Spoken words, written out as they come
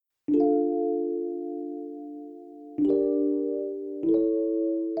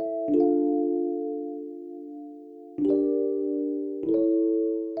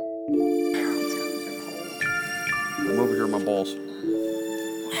balls.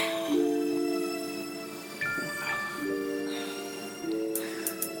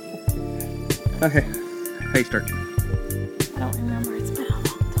 Okay. Hey, start. I don't remember. It's been a long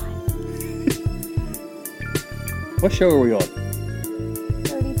time. What show are we on?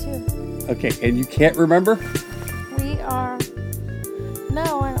 32. Okay, and you can't remember? We are...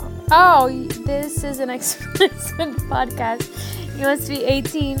 No, I don't... Oh, this is an explicit podcast. You must be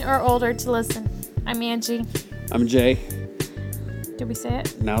 18 or older to listen. I'm Angie. I'm Jay. Did we say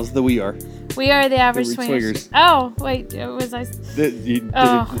it? Now's the we are. We are the average The swingers. swingers. Oh, wait. Was I... I fucked it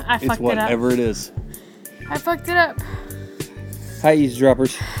up. It's whatever it is. I fucked it up. Hi,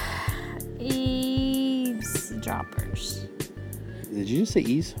 eavesdroppers. Eavesdroppers. Did you just say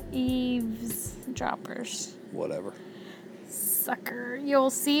ease? Eavesdroppers. Whatever. Sucker. You'll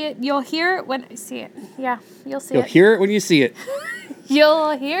see it. You'll hear it when I see it. Yeah, you'll see You'll it. hear it when you see it.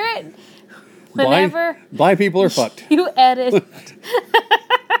 You'll hear it whenever Blind people are fucked. you edit.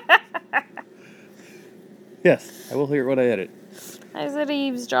 Yes, I will hear it when I edit. I said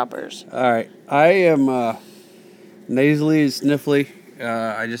eavesdroppers. All right. I am nasally, sniffly.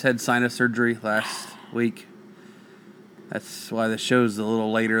 I just had sinus surgery last week. That's why the show's a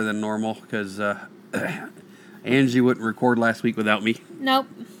little later than normal, because Angie wouldn't record last week without me. Nope.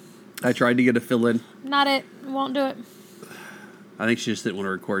 I tried to get a fill-in. Not it. Won't do it. I think she just didn't want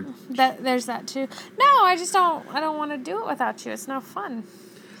to record. There's that too. No, I don't want to do it without you. It's no fun.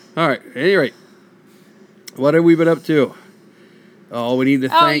 All right. At any rate, what have we been up to? Oh, we need to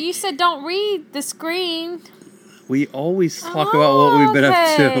thank... Oh, you said don't read the screen. We always talk about what we've been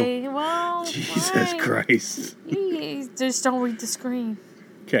up to. Okay. Well, Jesus fine. Christ. You just don't read the screen.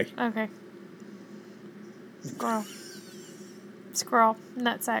 Okay. Okay. Squirrel.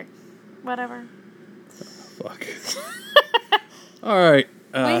 Nutsack. Whatever. Fuck. All right.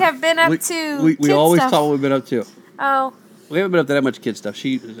 We have been up to We kid always stuff. talk what we've been up to. Oh, We haven't been up to that much kid stuff.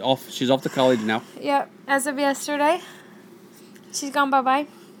 She's off to college now. yep. As of yesterday. She's gone bye-bye.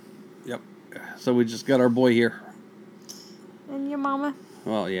 Yep. So we just got our boy here. And your mama?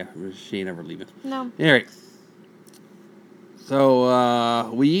 Well, yeah, she ain't ever leaving. No. All right.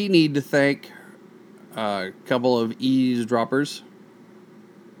 So we need to thank a couple of eavesdroppers.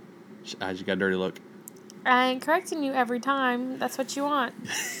 I just got a dirty look. I ain't correcting you every time. That's what you want.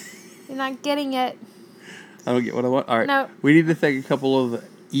 You're not getting it. I don't get what I want. All right. No. We need to thank a couple of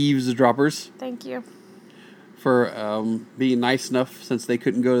eavesdroppers Thank you. for being nice enough, since they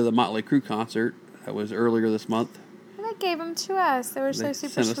couldn't go to the Motley Crue concert that was earlier this month. And they gave them to us. They were so They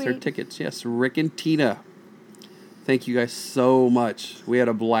super sent us their sweet. tickets. Yes, Rick and Tina. Thank you guys so much. We had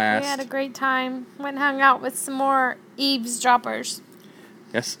a blast. We had a great time. Went and hung out with some more eavesdroppers.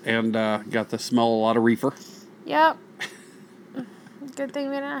 Yes, and got to smell a lot of reefer. Yep. Good thing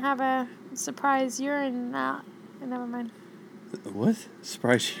we didn't have a surprise urine out. Never mind. What?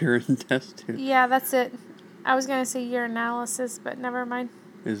 Surprise urine test? Yeah, that's it. I was going to say urinalysis, but never mind.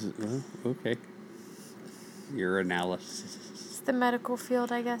 Okay. Urinalysis. It's the medical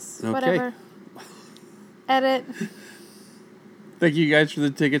field, I guess. Okay. Whatever. Edit. Thank you guys for the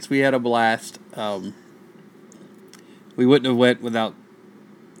tickets. We had a blast. We wouldn't have went without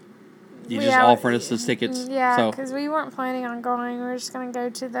you just offering us those tickets. Yeah, because we weren't planning on going. We were just going to go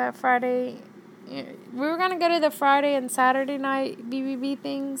to the Friday. We were going to go to the Friday and Saturday night BBB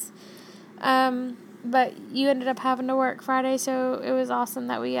things. But you ended up having to work Friday, so it was awesome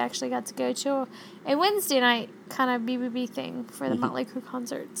that we actually got to go to a Wednesday night kind of BBB thing for the Motley Crue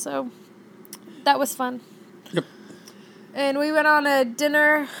concert. So that was fun. Yep. And we went on a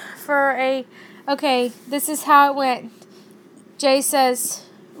dinner for okay, this is how it went. Jay says,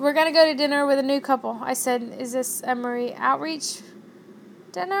 we're going to go to dinner with a new couple. I said, is this a Marie Outreach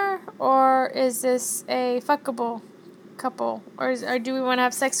dinner, or is this a fuckable couple? Or do we want to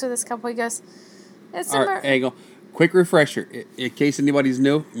have sex with this couple? He goes, it's All right, Angle. Quick refresher, in case anybody's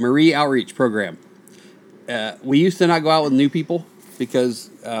new. Marie Outreach Program. We used to not go out with new people because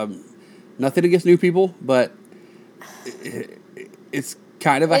nothing against new people, but it's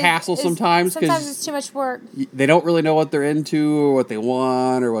kind of a hassle sometimes because it's too much work. They don't really know what they're into or what they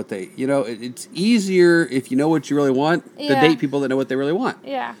want or what they, it's easier if you know what you really want to date people that know what they really want.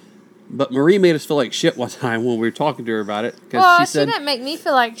 Yeah. But Marie made us feel like shit one time when we were talking to her about it. Well, she said, didn't make me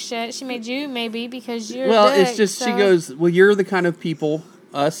feel like shit. She made you, maybe, because you're well, big, it's just, so. she goes, well, you're the kind of people,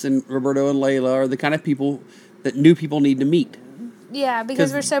 us and Roberto and Layla are the kind of people that new people need to meet. Yeah,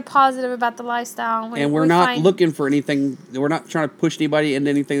 because we're so positive about the lifestyle. And we're not looking for anything. We're not trying to push anybody into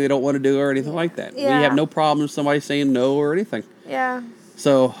anything they don't want to do or anything like that. Yeah. We have no problem with somebody saying no or anything. Yeah.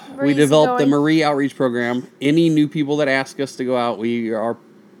 So we developed the Marie Outreach Program. Any new people that ask us to go out, we are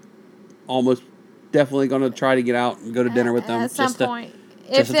almost definitely going to try to get out and go to dinner with them at some point.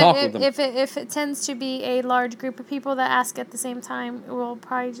 Just to talk with them. If it tends to be a large group of people that ask at the same time, we'll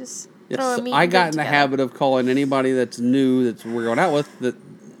probably just throw a meet. I got in the habit of calling anybody that's new that we're going out with that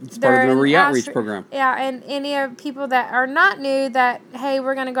it's part of the Marie Outreach program. Yeah, and any of people that are not new that, hey,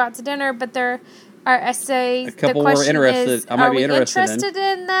 we're going to go out to dinner, but I say a couple the question were interested. is, I might are be we interested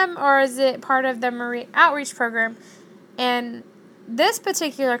in them, or is it part of the Marie Outreach program? And this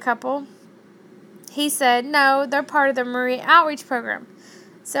particular couple, he said, no, they're part of the Marie Outreach program.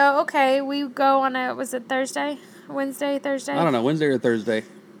 So, okay, we go on was it Thursday? Wednesday, Thursday? I don't know, Wednesday or Thursday.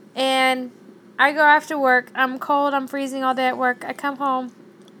 And I go after work. I'm cold. I'm freezing all day at work. I come home.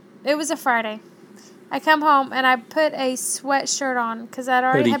 It was a Friday. I come home and I put a sweatshirt on because I'd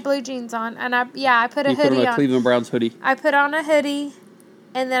already had blue jeans on. And I put a hoodie on. A Cleveland Browns hoodie. I put on a hoodie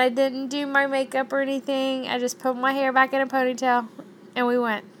and then I didn't do my makeup or anything. I just put my hair back in a ponytail and we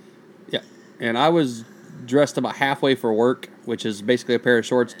went. Yeah. And I was dressed about halfway for work, which is basically a pair of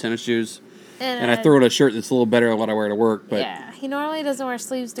shorts, tennis shoes. And I threw in a shirt that's a little better than what I wear to work. But yeah, he normally doesn't wear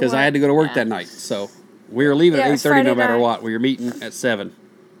sleeves to work. Because I had to go to work that night. So we were leaving at 8:30 no matter what. We were meeting at 7.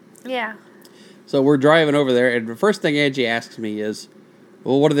 Yeah. So we're driving over there, and the first thing Angie asks me is,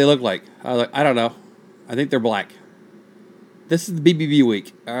 well, what do they look like? I was like, I don't know. I think they're black. This is the BBB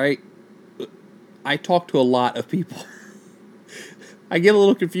week, all right? I talk to a lot of people. I get a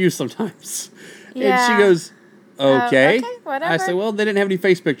little confused sometimes. Yeah. And she goes, okay. Okay, whatever. I said, well, they didn't have any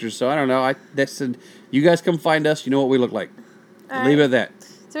face pictures, so I don't know. They said, you guys come find us. You know what we look like. Leave it at that.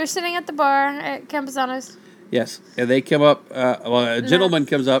 So we're sitting at the bar at Campesano's. Yes. And they come up, a gentleman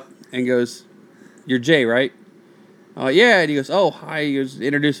comes up and goes, you're Jay, right? Yeah. And he goes, oh, hi. He goes,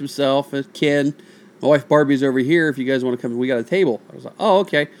 introduce himself as Ken. My wife Barbie's over here. If you guys want to come, we got a table. I was like, oh,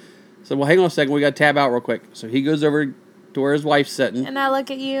 okay. So, well, hang on a second. We got to tab out real quick. So he goes over to where his wife's sitting. And I look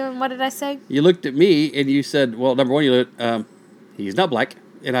at you, and what did I say? You looked at me, and you said, well, number one, you looked, he's not black.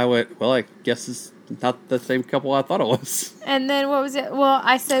 And I went, well, I guess it's not the same couple I thought it was. And then what was it? Well,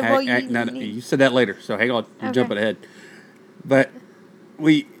 I said, no, you said that later, so hang on. You're jumping ahead. But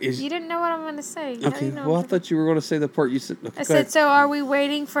you didn't know what I'm going to say. Okay, well, I thought you were going to say the part you said. Okay, I said, so are we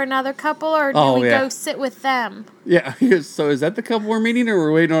waiting for another couple, or do we go sit with them? Yeah, so is that the couple we're meeting, or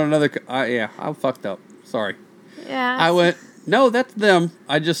we're waiting on another? Yeah, I fucked up. Sorry. Yeah. I went, no, that's them.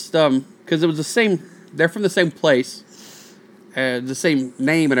 I just, because it was the same, they're from the same place, the same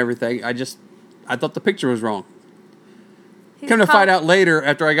name and everything. I thought the picture was wrong. Come to find out later,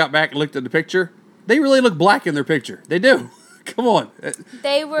 after I got back and looked at the picture, they really look black in their picture. They do. Come on.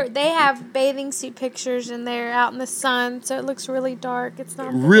 They have bathing suit pictures and they're out in the sun, so it looks really dark. It's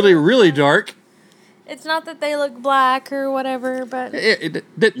not really dark. It's not that they look black or whatever, but it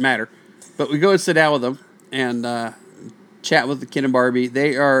didn't matter. But we go and sit down with them and chat with the Ken and Barbie.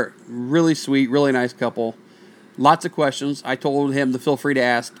 They are really sweet, really nice couple. Lots of questions. I told him to feel free to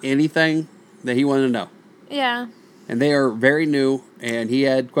ask anything that he wanted to know. Yeah. And they are very new, and he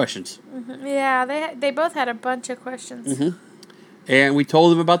had questions. Mm-hmm. Yeah, they both had a bunch of questions. Mm-hmm. And we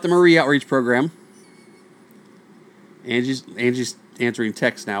told him about the Marie Outreach program. Angie's answering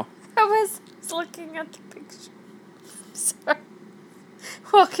text now. I was looking at the picture. Sorry.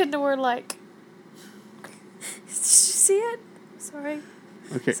 Walking to her like, did you see it? Sorry.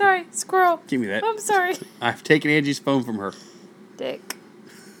 Okay. Sorry, squirrel. Give me that. I'm sorry. I've taken Angie's phone from her. Dick.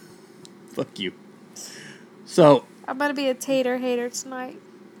 Fuck you. So. I'm going to be a tater hater tonight.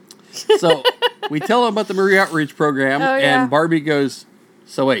 So, we tell him about the Marie Outreach program, and Barbie goes,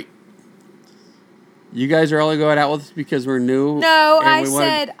 so wait, you guys are only going out with us because we're new? No, I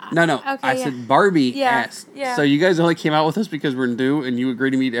said... No. Okay, I said Barbie asked. Yeah. So, you guys only came out with us because we're new, and you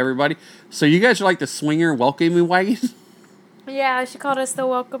agreed to meet everybody? So, you guys are like the swinger welcoming wagon? Yeah, she called us the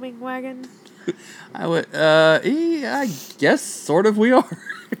welcoming wagon. I went, I guess sort of we are.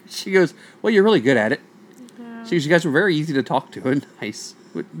 She goes, well, you're really good at it. Yeah. She goes, you guys were very easy to talk to and nice.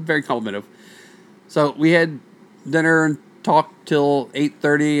 Very complimentary. So we had dinner and talked till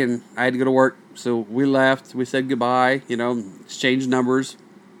 8:30, and I had to go to work. So we left. We said goodbye. Exchanged numbers.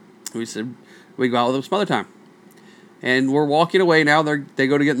 We said we go out with them some other time. And we're walking away now. They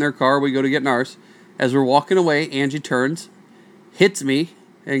go to get in their car. We go to get in ours. As we're walking away, Angie turns, hits me,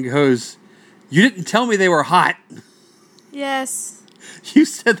 and goes, "You didn't tell me they were hot." Yes. You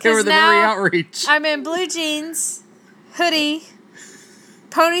said they were the Marie Outreach. I'm in blue jeans, hoodie,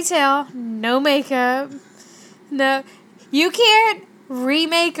 ponytail, no makeup. No, you can't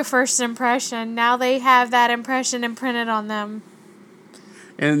remake a first impression. Now they have that impression imprinted on them.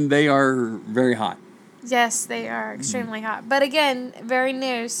 And they are very hot. Yes, they are extremely hot. But again, very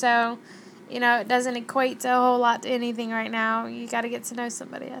new. So it doesn't equate to a whole lot to anything right now. You got to get to know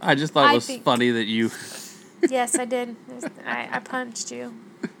somebody. I just thought it was funny that you... Yes, I did. I punched you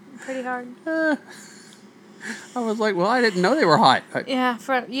pretty hard. I was like, well, I didn't know they were hot. From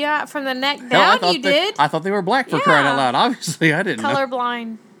the neck down, you did. I thought they were black for crying out loud. Obviously, I didn't know.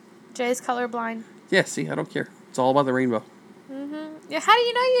 Colorblind. Jay's colorblind. Yeah, see, I don't care. It's all about the rainbow. Yeah, how do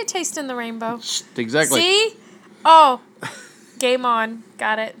you know you're tasting the rainbow? Exactly. See? Oh, game on.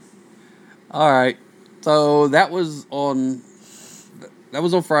 Got it. All right. So that was on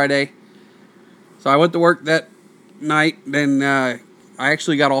Friday. So I went to work that night. Then I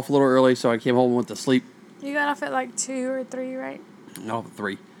actually got off a little early, so I came home and went to sleep. You got off at like 2 or 3, right? No,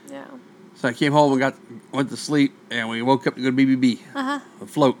 3. Yeah. So I came home and went to sleep, and we woke up to go to BBB. A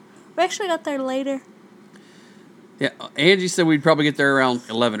float. We actually got there later. Yeah, Angie said we'd probably get there around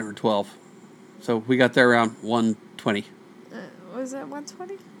 11 or 12. So we got there around 1:20. Was it 1:20?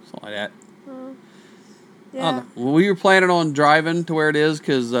 Something like that. Yeah. Well, we were planning on driving to where it is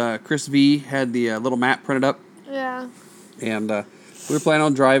because Chris V had the little map printed up. Yeah. And we were planning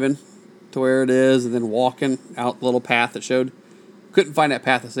on driving to where it is and then walking out the little path that showed. Couldn't find that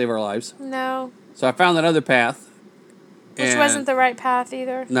path to save our lives. No. So I found another path. Which wasn't the right path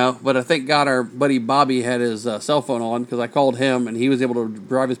either. No, but I thank God our buddy Bobby had his cell phone on because I called him and he was able to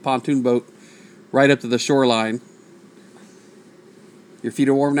drive his pontoon boat right up to the shoreline. Your feet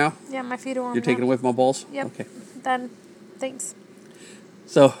are warm now? Yeah, my feet are warm. You're taking away from my balls? Yep. Okay. Done. Thanks.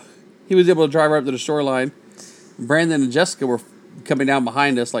 So he was able to drive right up to the shoreline. Brandon and Jessica were coming down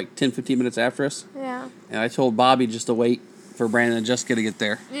behind us like 10, 15 minutes after us. Yeah. And I told Bobby just to wait for Brandon and Jessica to get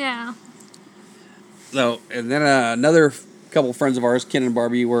there. Yeah. So, and then another couple friends of ours, Ken and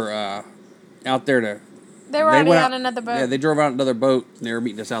Barbie, were out there to... They were already on another boat. Yeah, they drove out another boat, and they were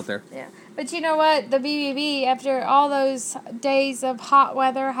meeting us out there. Yeah. But you know what? The BBB, after all those days of hot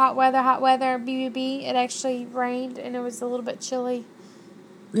weather, BBB, it actually rained, and it was a little bit chilly.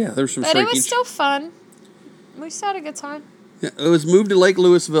 Yeah, there was some But shrinkage. it was still fun. We still had a good time. Yeah, it was moved to Lake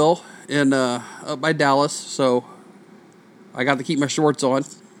Louisville and up by Dallas, so I got to keep my shorts on.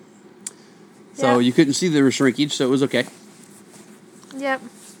 So you couldn't see the shrinkage, so it was okay. Yep.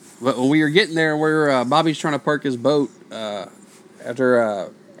 But when we were getting there, Bobby's trying to park his boat after...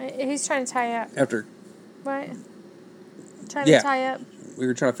 He's trying to tie up. After... What? Trying to tie up. We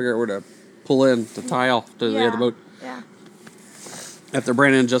were trying to figure out where to pull in to tie off to the other boat. Yeah. After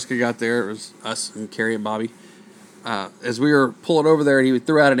Brandon and Jessica got there, it was us and Carrie and Bobby. As we were pulling over there, he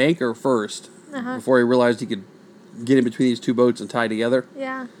threw out an anchor first before he realized he could get in between these two boats and tie together.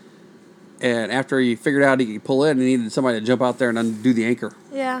 Yeah. And after he figured out he could pull in, he needed somebody to jump out there and undo the anchor.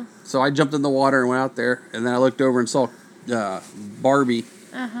 Yeah. So I jumped in the water and went out there, and then I looked over and saw Barbie,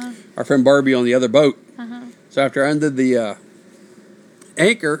 our friend Barbie, on the other boat. So after I undid the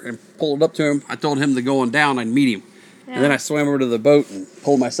anchor and pulled it up to him, I told him to go on down, I'd meet him. Yeah. And then I swam over to the boat and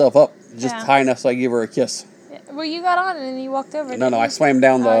pulled myself up just high enough so I could give her a kiss. Yeah. Well, you got on and then you walked over. No, I swam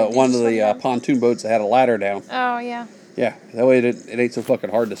down one of the pontoon boats that had a ladder down. Oh, yeah. Yeah, that way it ain't so fucking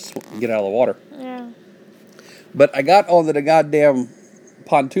hard to get out of the water. Yeah. But I got onto the goddamn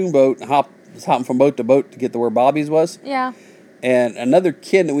pontoon boat and was hopping from boat to boat to get to where Bobby's was. Yeah. And another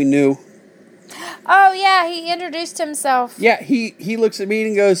kid that we knew. Oh, yeah, he introduced himself. Yeah, he looks at me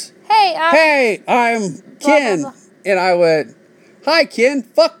and goes, Hey, I'm Ken. Blah, blah, blah. And I went, hi, Ken,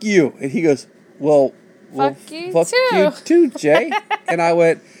 fuck you. And he goes, well, fuck you too, Jay. And I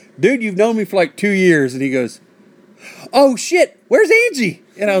went, dude, you've known me for like 2 years. And he goes, oh, shit, where's Angie?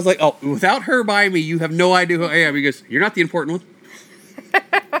 And I was like, oh, without her by me, you have no idea who I am. He goes, you're not the important one.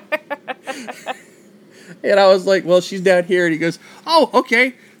 And I was like, well, she's down here. And he goes, oh,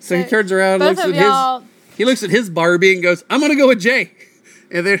 okay. So he turns around and looks at his Barbie and goes, I'm going to go with Jay.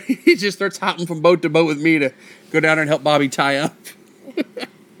 And then he just starts hopping from boat to boat with me to go down there and help Bobby tie up.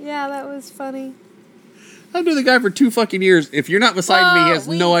 Yeah, that was funny. I've known the guy for 2 fucking years. If you're not beside me, he has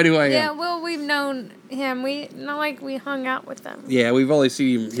no idea who I am. Yeah, well, we've known him. Not like we hung out with them. Yeah, we've only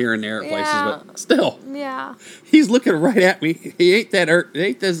seen him here and there at places, but still. Yeah. He's looking right at me. He ain't that hurt.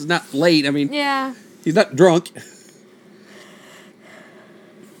 This is not late. I mean, yeah. He's not drunk.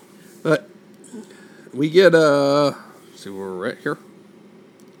 But we get, let's see where we're at here.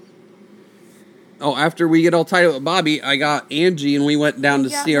 Oh, after we get all tied up with Bobby, I got Angie and we went down to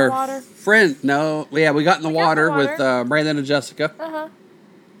see our friend. No, yeah, we got in the water with Brandon and Jessica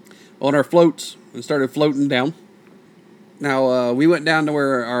on our floats and started floating down. Now, we went down to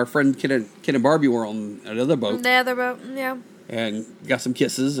where our friend Ken and Barbie were on another boat. The other boat, yeah. And got some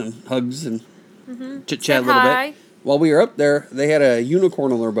kisses and hugs and chit-chat a little bit. While we were up there, they had a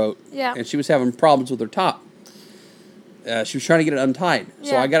unicorn on their boat. Yeah. And she was having problems with her top. she was trying to get it untied.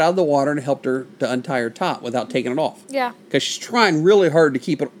 So Yeah. I got out of the water and helped her to untie her top without taking it off. Yeah. Because she's trying really hard to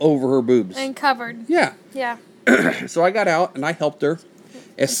keep it over her boobs. And covered. Yeah. Yeah. So I got out and I helped her.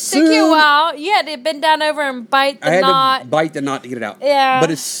 Took you a while. You had to bend down over and bite the I had knot. to bite the knot to get it out. Yeah. But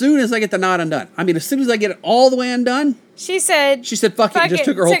as soon as I get the knot undone, as soon as I get it all the way undone, She said, fuck it, and just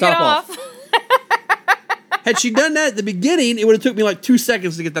took her whole top off. Had she done that at the beginning, it would have took me like 2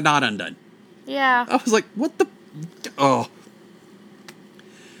 seconds to get the knot undone. Yeah. I was like, what the? Oh.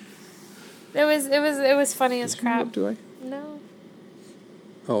 It was funny as crap. Do I? No.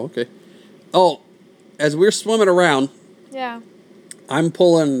 Oh, okay. Oh, as we're swimming around, Yeah. I'm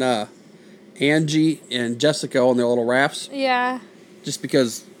pulling Angie and Jessica on their little rafts Yeah. just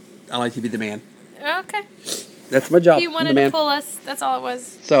because I like to be the man. Okay. That's my job. He I'm wanted the man. to pull us. That's all it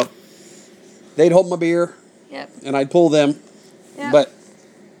was. So they'd hold my beer Yep. and I'd pull them. Yep. But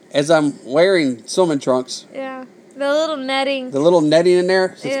as I'm wearing swimming trunks, Yeah. The little netting. the little netting in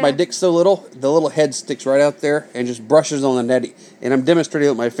there, since Yeah. my dick's so little, the little head sticks right out there and just brushes on the netting. And I'm demonstrating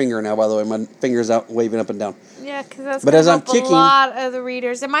with my finger now, by the way. My finger's out waving up and down. Yeah, because that's But gonna as I'm help kicking- a lot of the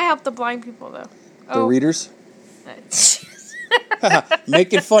readers. It might help the blind people though. The readers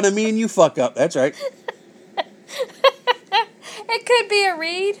making fun of me and you fuck up. That's right. It could be a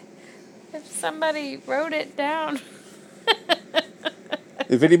read if somebody wrote it down.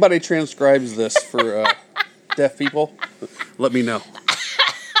 If anybody transcribes this for deaf people, let me know.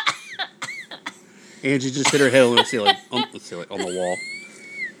 Angie just hit her head on the ceiling, on the wall.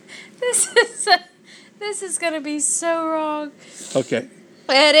 This is gonna be so wrong. Okay.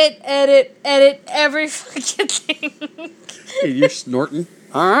 Edit every fucking thing. Hey, you're snorting.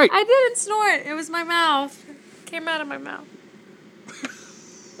 All right. I didn't snort. It was my mouth. It came out of my mouth.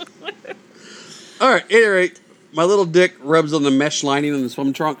 All right. At any rate, my little dick rubs on the mesh lining in the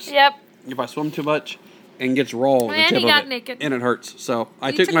swim trunks. Yep. If I swim too much, and gets raw on the And tip he of got it, naked. and it hurts. So I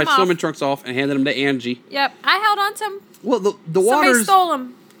You took took my them off. swimming trunks off and handed them to Angie. Yep. I held on to him. Well, the Somebody water's stole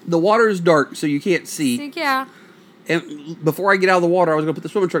them. the water's dark, so you can't see. Yeah. And before I get out of the water, I was gonna put the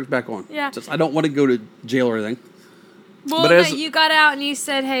swimming trunks back on. Yeah. Since I don't want to go to jail or anything. Well, But no, as- you got out and you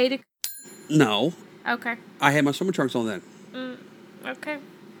said hey to. No, Okay. I had my swimming trunks on then. Okay.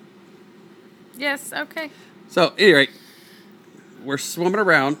 Yes. Okay. So, at any rate, we're swimming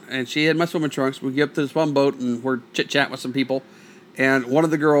around, and she had my swimming trunks. We get up to the swim boat, and we're chit-chatting with some people. And one of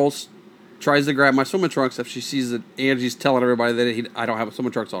the girls tries to grab my swimming trunks if she sees that Angie's telling everybody that I don't have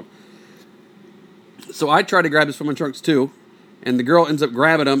swimming trunks on. So I try to grab the swimming trunks, too. And the girl ends up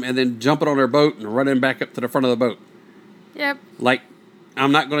grabbing them and then jumping on her boat and running back up to the front of the boat. Yep. Like,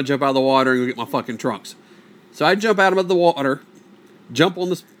 I'm not going to jump out of the water and go get my fucking trunks. So I jump out of the water, jump on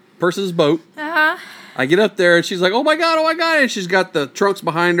this person's boat. Uh huh. I get up there and she's like, oh my God. And she's got the trunks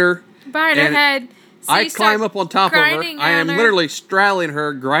behind her. Behind her And head. So I you start climb up on top of her. grinding I am on her. literally straddling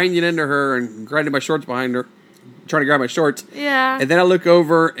her, grinding into her, and grinding my shorts behind her, trying to grab my shorts. Yeah. And then I look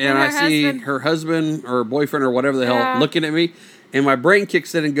over and I her see husband. her husband or boyfriend or whatever the hell Yeah. looking at me. And my brain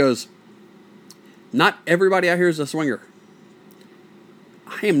kicks in and goes, not everybody out here is a swinger.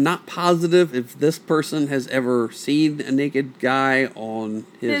 I am not positive if this person has ever seen a naked guy on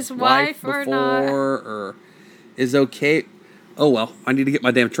his wife or before not. or is okay. Oh, well, I need to get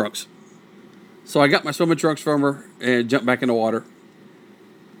my damn trunks. So I got my swimming trunks from her and jumped back in the water.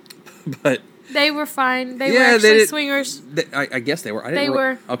 But They were fine. They Yeah, were they actually did- swingers. I guess they were. They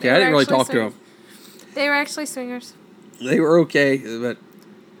were. Okay, They I were didn't really actually talk to them. They were actually swingers. They were okay, but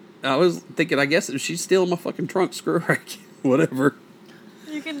I was thinking, I guess if she's stealing my fucking trunk, screw her. Whatever.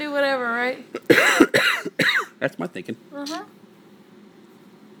 You can do whatever, right? That's my thinking. Uh-huh.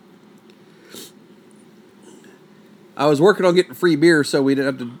 I was working on getting free beer, so we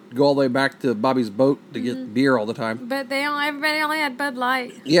didn't have to go all the way back to Bobby's boat to get beer all the time. But everybody only had Bud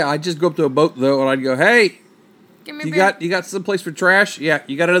Light. Yeah, I'd just go up to a boat though, and I'd go, "Hey, Give me you beer. got some place for trash? Yeah,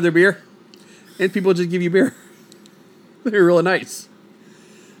 you got another beer?" And people just give you beer. They were really nice.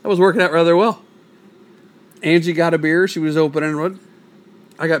 That was working out rather well. Angie got a beer. She was opening one.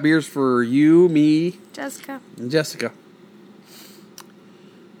 I got beers for you, me, Jessica. and Jessica.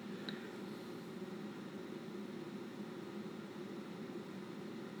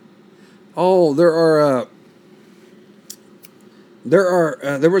 Oh, there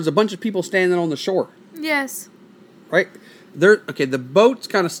was a bunch of people standing on the shore, Yes. right? The boats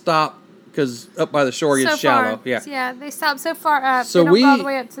kind of stop because up by the shore gets shallow. Far. Yeah. Yeah, they stopped so far up. So they don't we go all the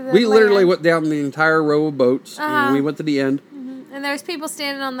way up to the literally land. went down the entire row of boats and Uh-huh. we went to the end And there was people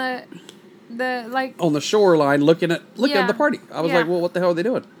standing on the like. on the shoreline looking at Yeah. the party. I was Yeah. like, well, what the hell are they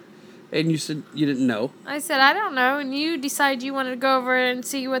doing? And you said you didn't know. I said I don't know, and you decided you wanted to go over and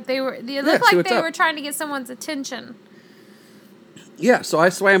see what they were. It Yeah, looked see like what's they up. were trying to get someone's attention. Yeah, so I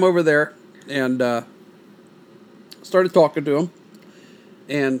swam over there and started talking to them.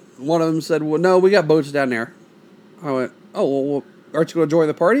 And one of them said, well, no, we got boats down there. I went, oh, well, aren't you going to join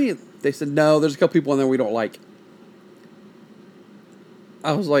the party? They said, no, there's a couple people in there we don't like.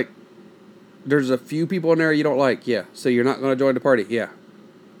 I was like, there's a few people in there you don't like? Yeah. So you're not going to join the party? Yeah.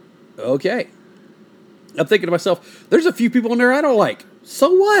 Okay. I'm thinking to myself, there's a few people in there I don't like.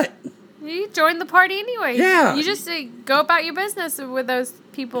 So what? You joined the party anyway. Yeah. You just go about your business with those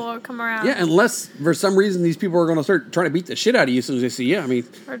people who come around. Yeah, unless for some reason these people are going to start trying to beat the shit out of you as soon as they see you. I mean,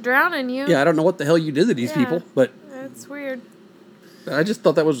 or drowning you. Yeah, I don't know what the hell you did to these people, but it's weird. I just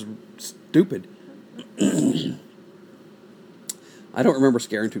thought that was stupid. I don't remember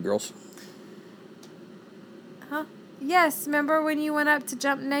scaring two girls. Huh? Yes, remember when you went up to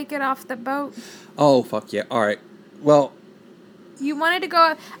jump naked off the boat? Oh, fuck yeah. All right. Well, you wanted to go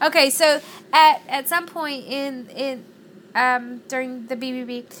up. Okay, so at some point in during the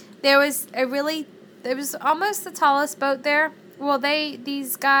BBB, there was almost the tallest boat there. Well,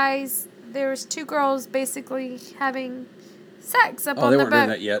 these guys, there was two girls basically having sex up on the boat. They weren't doing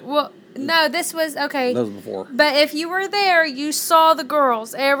that yet. Well, no, this was okay. That was before. But if you were there, you saw the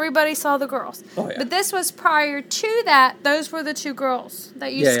girls. Everybody saw the girls. Oh yeah. But this was prior to that. Those were the two girls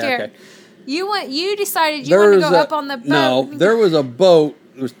that you scared. Yeah, okay. You decided you wanted to go up on the boat. No, there was a boat.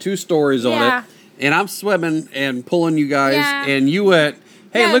 There was 2 stories on it. And I'm swimming and pulling you guys. Yeah. And you went,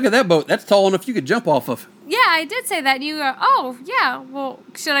 hey, look at that boat. That's tall enough you could jump off of. Yeah, I did say that. And you go, oh, yeah. Well,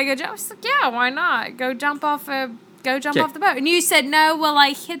 should I go jump? I was like, yeah, why not? Go jump off the boat. And you said, no, will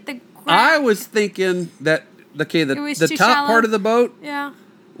I hit the ground? I was thinking that, the top part of the boat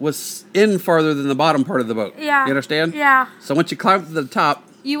was in farther than the bottom part of the boat. Yeah. You understand? Yeah. So once you climbed to the top,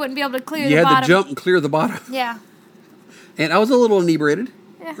 you wouldn't be able to clear the bottom. You had to jump and clear the bottom. Yeah. And I was a little inebriated,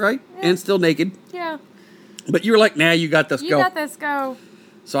 right? Yeah. And still naked. Yeah. But you were like, nah, you got this, go. You got this, go.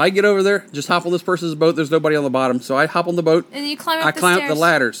 So I get over there, just hop on this person's boat. There's nobody on the bottom. So I hop on the boat. And you climb up the stairs. I climb up the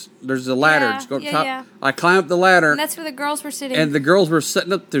ladders. There's a ladder. Just go up top. Yeah. I climb up the ladder. And that's where the girls were sitting. And the girls were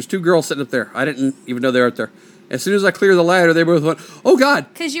sitting up. There's 2 girls sitting up there. I didn't even know they were up there. As soon as I clear the ladder, they both went, oh, God.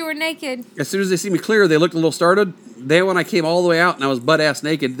 Because you were naked. As soon as they see me clear, they looked a little startled. Then when I came all the way out and I was butt-ass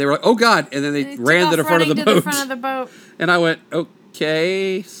naked, they were like, oh, God. And then they ran to the front of the boat. And I went,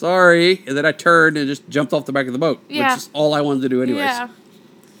 okay, sorry. And then I turned and just jumped off the back of the boat, which is all I wanted to do anyways. Yeah.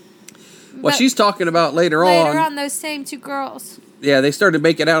 What she's talking about later on, those same 2 girls. Yeah, they started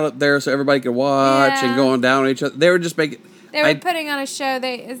making out up there so everybody could watch and going down on each other. They were just making... They were putting on a show.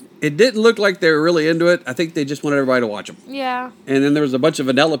 It didn't look like they were really into it. I think they just wanted everybody to watch them. Yeah. And then there was a bunch of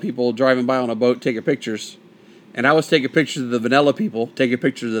vanilla people driving by on a boat taking pictures. And I was taking pictures of the vanilla people, taking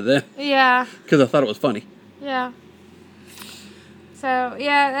pictures of them. Yeah. Because I thought it was funny. Yeah. So,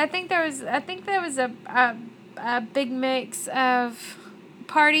 yeah, I think there was a big mix of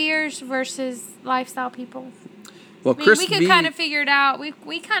partiers versus lifestyle people. Well, we could kind of figure it out.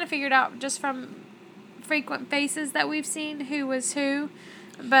 We kind of figured out just from frequent faces that we've seen who was who.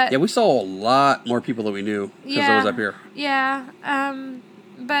 But yeah, we saw a lot more people than we knew because I was up here. Yeah.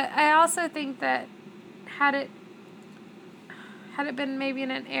 But I also think that had it been maybe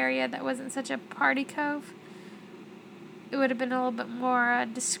in an area that wasn't such a party cove, it would have been a little bit more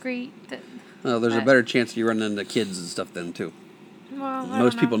discreet. There's a better chance of you running into kids and stuff then too. Well,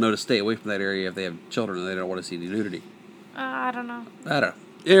 most people know to stay away from that area if they have children and they don't want to see the nudity. I don't know. All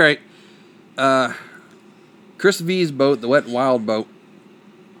right. Chris V's boat, the Wet and Wild boat.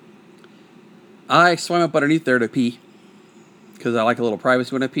 I swam up underneath there to pee because I like a little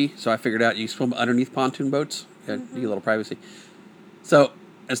privacy when I pee. So I figured out you swim underneath pontoon boats. You get a little privacy. So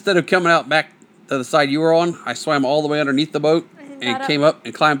instead of coming out back to the side you were on, I swam all the way underneath the boat and came up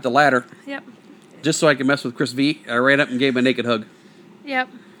and climbed the ladder. Yep. Just so I could mess with Chris V. I ran up and gave him a naked hug. Yep.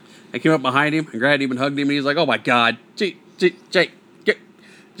 I came up behind him and grabbed him and hugged him, and he's like, oh my God. Jake.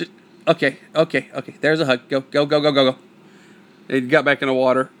 Okay. There's a hug. Go. And he got back in the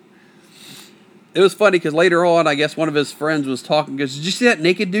water. It was funny because later on, I guess one of his friends was talking. Goes, did you see that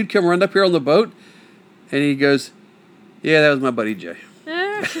naked dude come run up here on the boat? And he goes, yeah, that was my buddy Jay.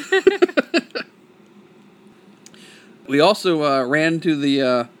 We also ran to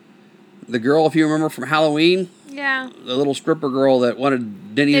the girl, if you remember, from Halloween. Yeah. The little stripper girl that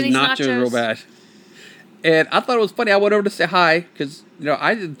wanted Denny's nachos real bad. And I thought it was funny. I went over to say hi because,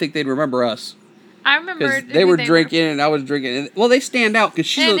 I didn't think they'd remember us. I remember. Because they were drinking and I was drinking. And, they stand out because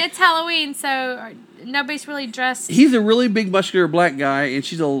she's. And it's Halloween, so nobody's really dressed. He's a really big, muscular black guy, and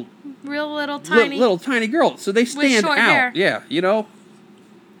she's a real little tiny. Little tiny girl. So they stand out. Hair. Yeah,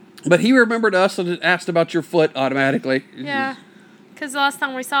 But he remembered us and asked about your foot automatically. Yeah. Because the last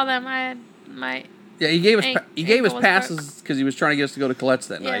time we saw them, I had my Yeah, he gave us he gave us ankle was passes because he was trying to get us to go to Colette's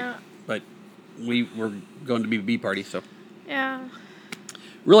that Yeah. night. But we were going to BBB party, so Yeah.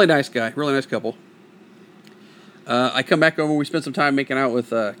 really nice guy, really nice couple. I come back over. We spent some time making out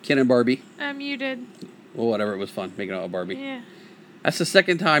with Ken and Barbie. You did. Well, whatever. It was fun making out with Barbie. Yeah. That's the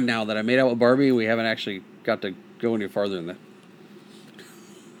second time now that I made out with Barbie. We haven't actually got to go any farther than that.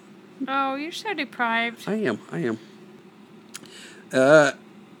 Oh, you're so deprived. I am.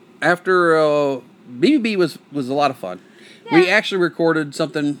 After BBB was a lot of fun. Yeah. We actually recorded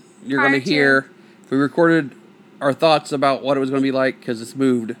something you're going to Prior to. hear. We recorded our thoughts about what it was going to be like because it's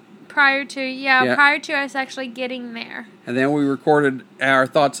moved. Prior to Yeah. prior to us actually getting there. And then we recorded our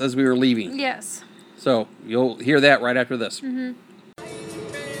thoughts as we were leaving. Yes. So you'll hear that right after this. Mm-hmm.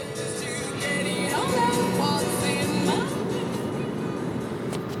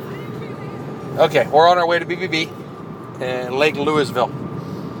 Okay, we're on our way to BBB in Lake Louisville.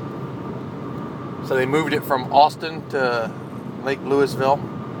 So they moved it from Austin to Lake Louisville.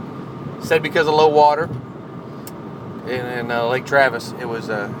 Said because of low water. In Lake Travis, it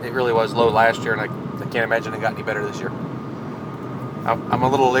really was low last year, and I can't imagine it got any better this year. I'm a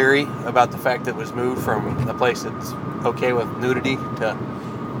little leery about the fact that it was moved from a place that's okay with nudity to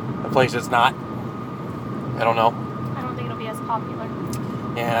a place that's not. I don't know. I don't think it'll be as popular.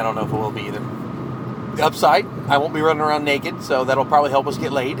 Yeah, I don't know if it will be either. The upside, I won't be running around naked, so that'll probably help us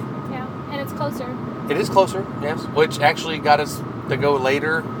get laid. Yeah, and it's closer. It is closer, yes, which actually got us to go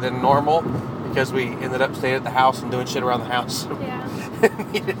later than normal because we ended up staying at the house and doing shit around the house. Yeah.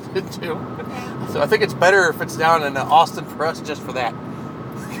 Needed to do. Yeah. So I think it's better if it's down in Austin for us just for that.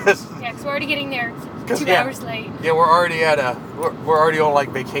 Because Yeah, because we're already getting there 2 yeah. hours late. yeah, we're already we're already on like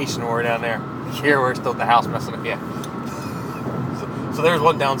vacation when we're down there. Here we're still at the house messing up. Yeah. So there's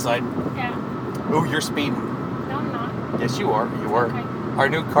one downside. Yeah. Ooh, you're speeding. No, I'm not. Yes, you are. You were. Okay. Our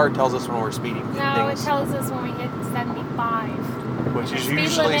new car tells us when we're speeding. No, it Things, tells us when we hit 75. which The is speed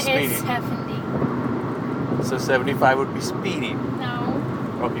usually limit speeding. is 70. So 75 would be speeding. No,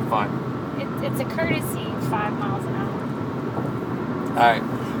 That'll be fine. it's a courtesy 5 miles an hour. All right.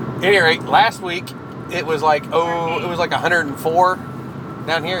 At any rate, last week it was like 104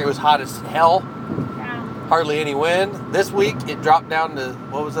 down here. It was hot as hell. Yeah. Hardly any wind. This week it dropped down to,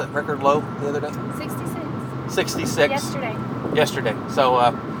 what was that record low the other day? 66. 66 Yesterday. So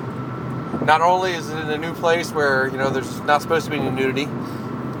not only is it in a new place where there's not supposed to be any nudity,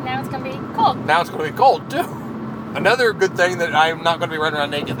 Now it's going to be cold. now it's going to be cold too. Another good thing that I'm not going to be running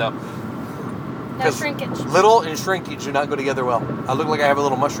around naked though. No 'Cause shrinkage. Little and shrinkage do not go together well. I look like I have a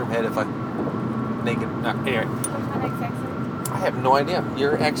little mushroom head if I'm naked. Anyway, What's my next exit? I have no idea.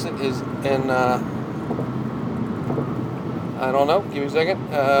 Your exit is in, I don't know. Give me a second.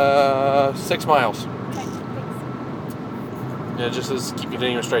 6 miles. Okay, thanks. Yeah, it just says keep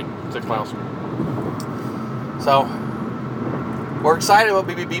continuing straight. 6 miles. So, we're excited about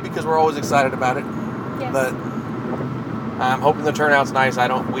BBB because we're always excited about it. Yes. But I'm hoping the turnout's nice. I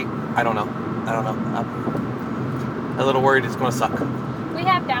don't know. I'm a little worried it's going to suck. We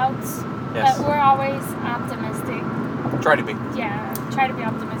have doubts, Yes. but we're always optimistic. Try to be. Yeah, try to be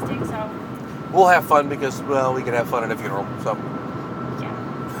optimistic, so, We'll have fun because, well, we can have fun at a funeral. So, yeah.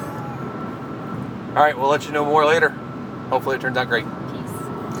 all right, we'll let you know more later. Hopefully it turns out great.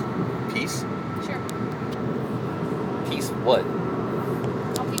 Peace. Peace? Sure. Peace what?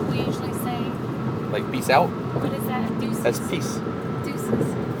 How people usually say, Like peace out? what is that? Deuces. That's peace. Deuces.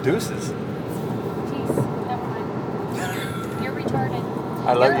 Deuces. Peace. Never mind. You're retarded.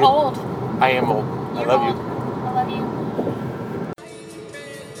 I love You're you. old. I am old. I You're love old. you. I love you.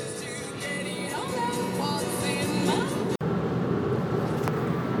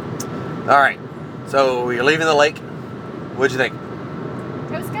 All right. So you're leaving the lake. What'd you think?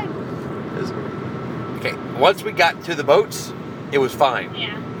 It was good. Okay. Once we got to the boats, it was fine.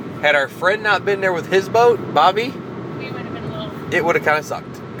 Yeah. Had our friend not been there with his boat, Bobby, We would have been a little. it would have kind of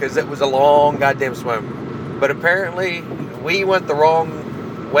sucked because it was a long goddamn swim. But apparently, we went the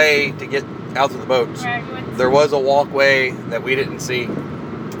wrong way to get out to the boats. Right, we went. There was a walkway that we didn't see.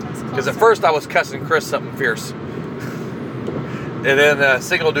 Because at first I was cussing Chris something fierce. And then a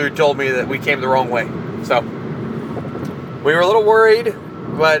signal dude told me that we came the wrong way. So we were a little worried,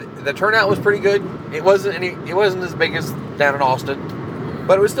 but the turnout was pretty good. It wasn't as big as down in Austin,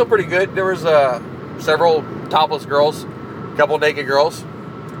 but it was still pretty good. There was several topless girls, a couple naked girls.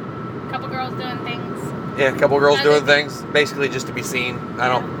 Couple girls doing things. Yeah, a couple girls And doing they- things, basically just to be seen.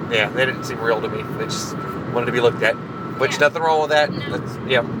 They didn't seem real to me. They just wanted to be looked at. Which, Yeah. nothing wrong with that. No. That's,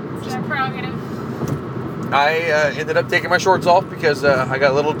 yeah. It's their prerogative. I ended up taking my shorts off because I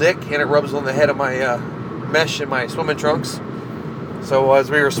got a little dick and it rubs on the head of my mesh in my swimming trunks. So as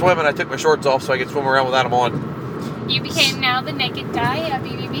we were swimming, I took my shorts off so I could swim around without them on. You became now the naked guy at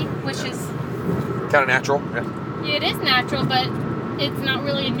BBB, which is Kind of natural. Yeah. it is natural, but it's not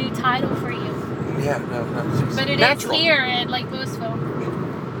really a new title for you. Yeah, no. It's But it natural. is here at Lake Louisville.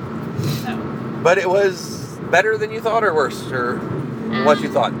 So But it was better than you thought, or worse, or what you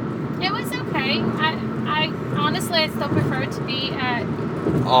thought? it was okay. I honestly, I still prefer it to be at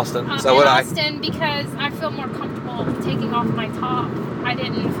Austin. So in would Austin because I feel more comfortable taking off my top. I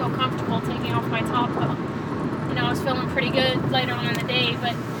didn't feel comfortable taking off my top though. I was feeling pretty good later on in the day,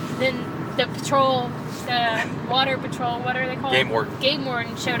 but then the water patrol, what are they called? Game warden. Game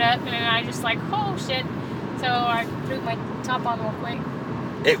warden showed up, and I just like, oh shit. So I threw my top on real quick.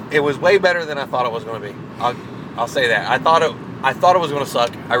 It was way better than I thought it was going to be. I'll say that. I thought it was going to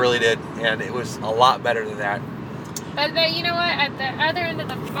suck. I really did, and it was a lot better than that. But you know what? At the other end of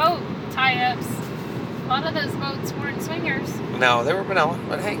the boat tie-ups, a lot of those boats weren't swingers. No, they were vanilla,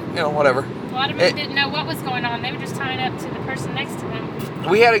 but hey, whatever. A lot of them didn't know what was going on. They were just tying up to the person next to them.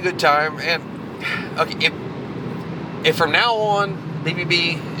 We had a good time, and okay, if from now on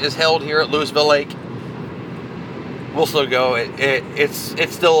BBB is held here at Louisville Lake, we'll still go.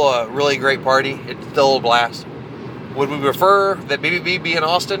 It's still a really great party. It's still a blast. Would we prefer that BBB be in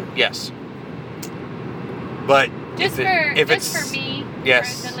Austin? Yes. But Just for me,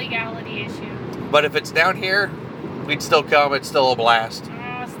 yes. for the legality issue. But if it's down here, we'd still come. It's still a blast.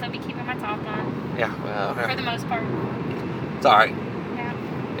 I'll still be keeping my top on. Yeah, well, For the most part. it's all right.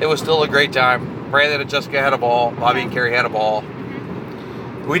 Yeah. It was still a great time. Brandon and Jessica had a ball. Bobby and Carrie had a ball.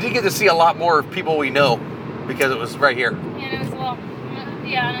 Mm-hmm. We did get to see a lot more people we know because it was right here. And it was a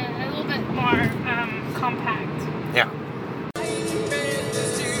little bit more compact. Yeah.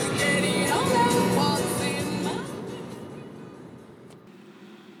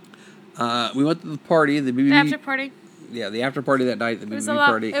 We went to the party, the BBB. The after party. Yeah, the after party that night, the It was BBB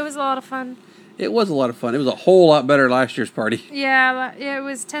party. It was a lot of fun. It was a lot of fun. It was a whole lot better than last year's party. Yeah, it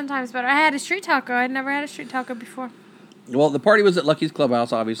was 10 times better. I had a street taco. I'd never had a street taco before. Well, the party was at Lucky's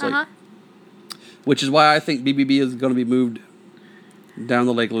Clubhouse, obviously, which is why I think BBB is going to be moved down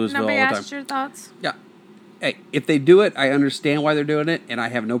to Lake Louisville Nobody all the time. asked your thoughts. Yeah. Hey, if they do it, I understand why they're doing it, and I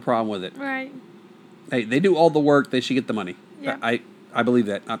have no problem with it. Right. Hey, they do all the work. They should get the money. Yeah. I believe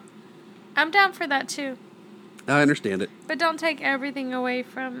that. I'm down for that too. I understand it. But don't take everything away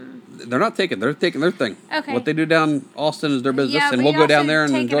from... They're not taking. They're taking their thing. Okay. What they do down Austin is their business, Yeah, and but we'll you go down also there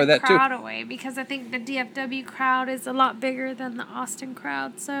and taking enjoy the that too. crowd away because I think the DFW crowd is a lot bigger than the Austin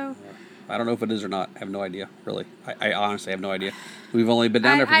crowd. So I don't know if it is or not. I have no idea, really. I honestly have no idea. We've only been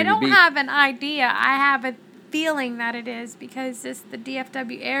down there for BBB. I don't have an idea. I have a feeling that it is because the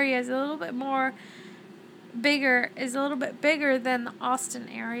DFW area is a little bit bigger than the Austin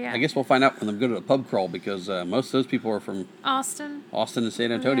area. I guess we'll find out when we go to the pub crawl because most of those people are from Austin and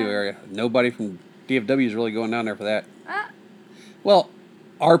San Antonio Yeah. area. Nobody from DFW is really going down there for that. Well,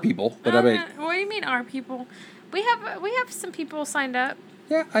 our people, but I mean, what do you mean our people? We have some people signed up.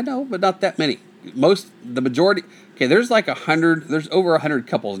 yeah, I know, but not that many. The majority. Okay, there's like 100. There's over 100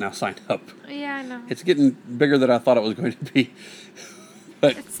 couples now signed up. Yeah, I know. It's getting bigger than I thought it was going to be.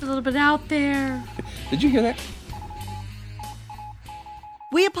 But It's a little bit out there. did you hear that?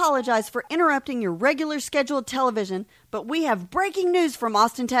 We apologize for interrupting your regular scheduled television, but we have breaking news from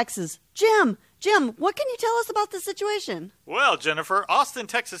Austin, Texas. Jim, what can you tell us about the situation? Well, Jennifer, Austin,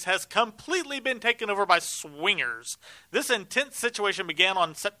 Texas has completely been taken over by swingers. This intense situation began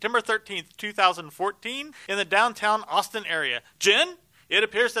on September 13th, 2014 in the downtown Austin area. Jen, it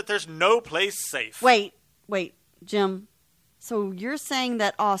appears that there's no place safe. Wait, Jim. So you're saying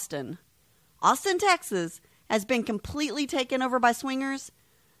that Austin, Texas, has been completely taken over by swingers?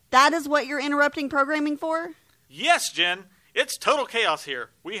 That is what you're interrupting programming for? Yes, Jen. It's total chaos here.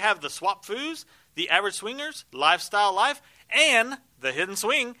 We have the Swap Foos, the Average Swingers, Lifestyle Life, and the Hidden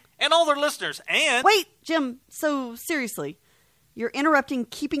Swing, and all their listeners, and... Wait, Jim, so seriously, you're interrupting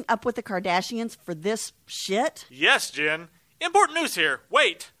Keeping Up with the Kardashians for this shit? Yes, Jen. Important news here.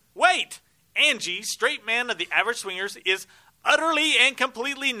 Wait. Angie, straight man of the Average Swingers, is utterly and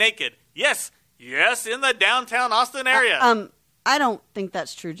completely naked. Yes, in the downtown Austin area. I don't think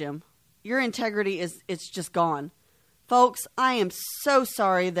that's true, Jim. Your integrity it's just gone. Folks, I am so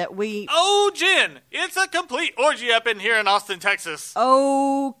sorry that we... Oh, Jen, it's a complete orgy up in here in Austin, Texas.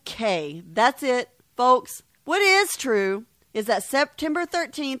 Okay, that's it, folks. What is true is that September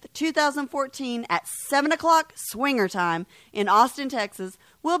 13th, 2014 at 7 o'clock swinger time in Austin, Texas,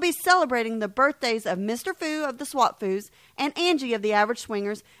 we'll be celebrating the birthdays of Mr. Foo of the Swap Foos and Angie of the Average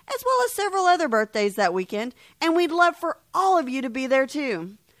Swingers, as well as several other birthdays that weekend, and we'd love for all of you to be there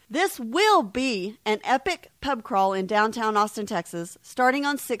too. This will be an epic pub crawl in downtown Austin, Texas, starting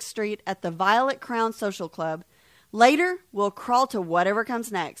on 6th Street at the Violet Crown Social Club. Later, we'll crawl to whatever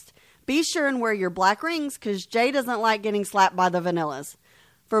comes next. Be sure and wear your black rings because Jay doesn't like getting slapped by the vanillas.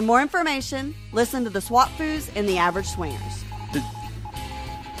 For more information, listen to the Swap Foos and the Average Swingers. Could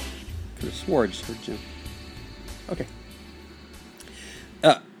have swore I just heard Jim. Okay.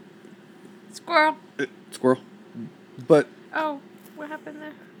 Squirrel. Squirrel. But Oh, what happened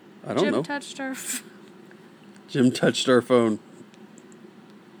there? I don't Jim know. touched her. Jim touched our phone.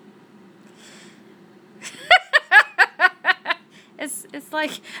 It's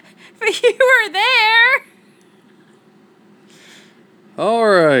like, but you were there. All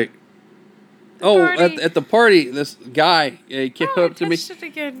right. Oh, Party. at the party, this guy came up to me. Touched it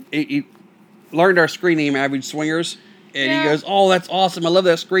again. He learned our screen name, Average Swingers, and Yeah. he goes, "Oh, that's awesome! I love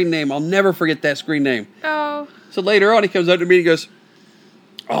that screen name. I'll never forget that screen name." Oh, So later on, he comes up to me and he goes,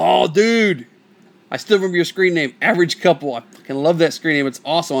 "Oh, dude, I still remember your screen name, Average Couple. I fucking love that screen name. It's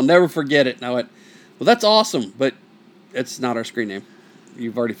awesome. I'll never forget it." And I went, "Well, that's awesome, but it's not our screen name.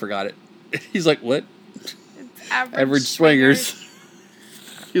 You've already forgot it." He's like, "What?" it's average, Average Swingers.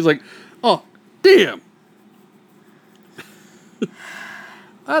 He's like, "Oh, damn."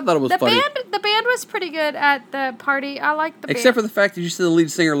 I thought it was The funny. band was pretty good at the party. I liked the band. Except for the fact that you said the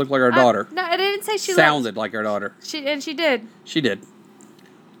lead singer looked like our daughter. No, I didn't say she Sounded like our daughter. She did. She did.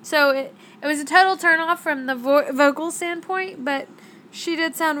 So it was a total turn off from the vocal standpoint, but she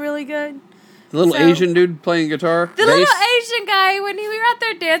did sound really good. The little So- Asian dude playing guitar. The bass, little Asian guy, when we were out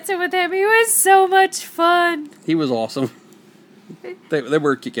there dancing with him, he was so much fun. he was awesome. They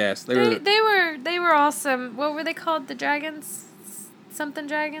were kick-ass. They They were awesome. What were they called? The dragons? Something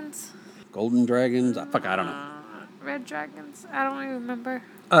dragons? Golden Dragons. I don't know. Red dragons? I don't even remember.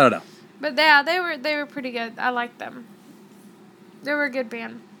 I don't know. But yeah, they were pretty good. I liked them. They were a good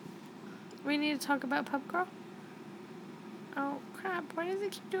band. We need to talk about Pub Crawl. Oh crap! Why does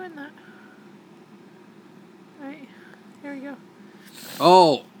it keep doing that? Alright, here we go.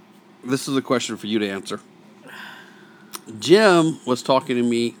 Oh, this is a question for you to answer. Jim was talking to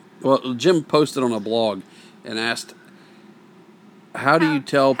me. Well, Jim posted on a blog and asked, "How do you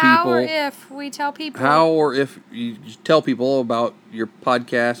tell people? How or if we tell people? How or if you tell people about your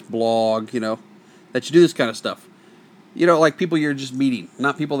podcast, blog, that you do this kind of stuff? Like people you're just meeting,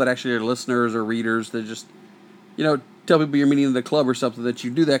 not people that actually are listeners or readers that just, tell people you're meeting in the club or something, that you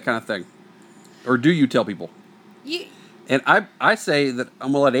do that kind of thing. Or do you tell people?" You, And I say that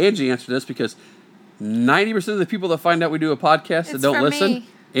I'm going to let Angie answer this because 90% of the people that find out we do a podcast that It's don't for listen, me.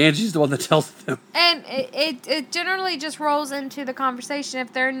 Angie's the one that tells them. and it generally just rolls into the conversation.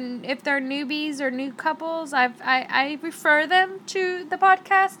 If they're newbies or new couples, I refer them to the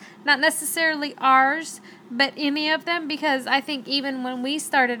podcast, not necessarily ours, but any of them, because I think even when we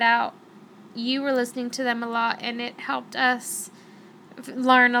started out, you were listening to them a lot, and it helped us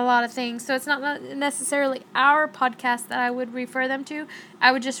learn a lot of things. So it's not necessarily our podcast that I would refer them to.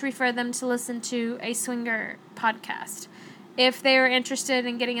 I would just refer them to listen to a swinger podcast if they are interested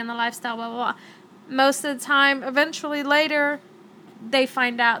in getting in the lifestyle, blah, blah, blah. Most of the time, eventually later, they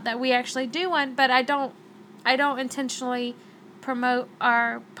find out that we actually do one, but I don't intentionally promote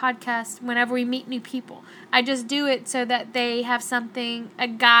our podcast whenever we meet new people. I just do it so that they have something,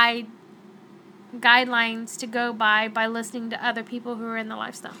 guidelines to go by listening to other people who are in the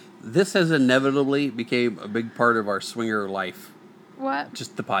lifestyle. This has inevitably became a big part of our swinger life. What?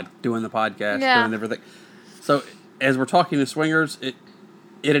 Just doing the podcast, Yeah. doing everything. So as we're talking to swingers, it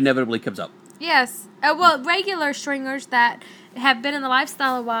inevitably comes up. Yes. Well, regular stringers that have been in the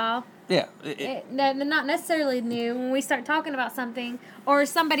lifestyle a while, Yeah. they're not necessarily new. When we start talking about something, or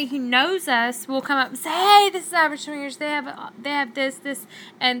somebody who knows us will come up and say, "Hey, this is Average Swingers. They have this,"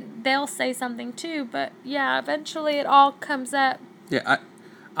 and they'll say something too. But yeah, eventually it all comes up. Yeah,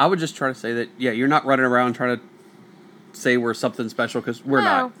 I would just try to say that, you're not running around trying to say we're something special because we're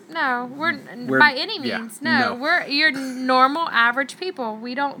not. No, we're by any means. yeah, no. We're your normal, average people.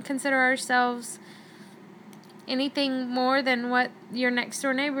 We don't consider ourselves anything more than what your next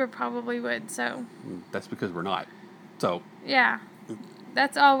door neighbor probably would. So That's because we're not. So yeah,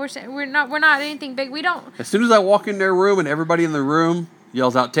 that's all we're saying. We're not anything big. We don't. as soon as I walk in their room and everybody in the room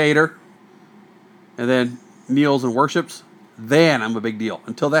yells out Tater, and then kneels and worships, then I'm a big deal.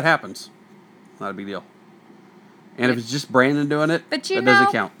 Until that happens, not a big deal. And if it's just Brandon doing it, But that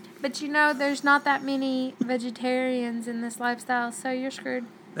doesn't count. But there's not that many vegetarians in this lifestyle, so you're screwed.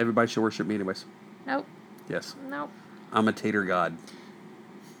 Everybody should worship me anyways. Nope. Yes. Nope. I'm a tater god.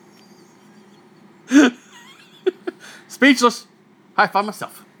 Speechless. High five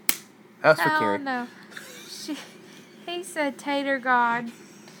myself. That's for Oh Carrie. no. He said tater god.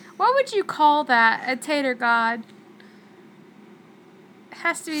 What would you call that? A tater god? It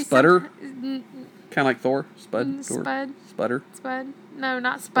has to be Sputter? Some, Kind of like Thor? Spud? Thor? Spud. Sputter? Spud? No,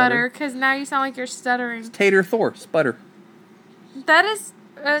 not Sputter? sputter, because now you sound like you're stuttering. Tater Thor. Sputter. That is...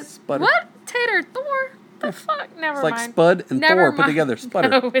 Sputter. What? Tater Thor? The fuck? Never It's like mind. Spud and Never Thor put mind. together. Sputter.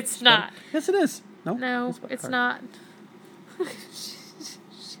 No, it's Sputter. not. Yes, it is. No? No, Spud- it's all not.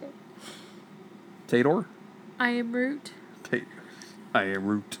 Tator? I am Root. Tater. I am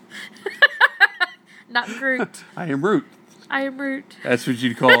Root. Not Groot. I am Root. I am Root. That's what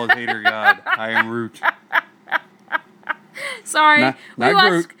you'd call a tater god. I am Root. Sorry. Not we watched,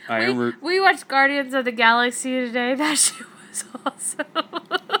 Groot. I am Root. We watched Guardians of the Galaxy today. That shit was awesome.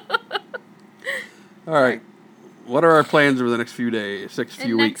 All right. What are our plans over the next few days,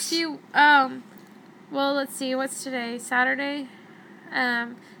 few weeks? Well, let's see. What's today? Saturday?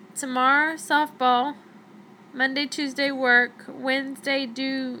 Tomorrow, softball. Monday, Tuesday, work. Wednesday,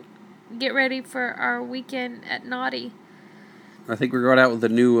 get ready for our weekend at Naughty. I think we're going out with the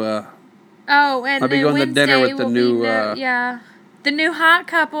new. And I'll be then going to Wednesday dinner with the will be new, the new hot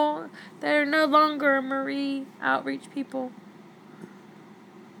couple. They're no longer Marie outreach people.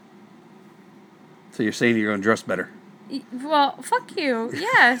 So you're saying you're going to dress better? Well, fuck you.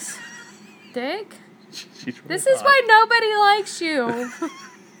 Yes, Dick. She's really This is hot. why nobody likes you.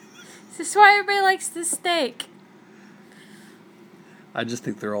 This is why everybody likes the steak. I just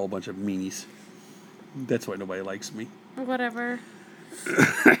think they're all a bunch of meanies. That's why nobody likes me. Whatever.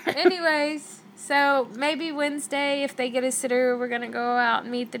 Anyways, so maybe Wednesday, if they get a sitter, we're going to go out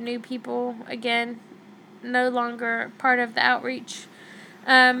and meet the new people again. No longer part of the outreach.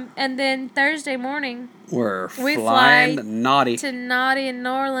 And then Thursday morning, We're we flying fly naughty. to Naughty in New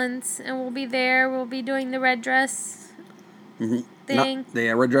Orleans, and we'll be there. We'll be doing the red dress thing. The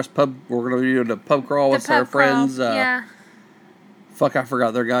red dress pub. We're going to be doing the pub crawl The with our pub crawl, friends. yeah. Fuck, I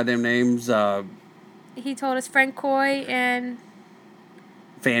forgot their goddamn names. He told us Frank Coy and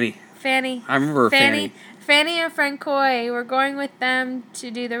Fanny. Fanny. I remember Fanny. Fanny and Frank Coy. We're going with them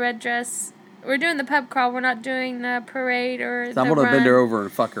to do the red dress. We're doing the pub crawl. We're not doing the parade or So the I'm going to run. bend her over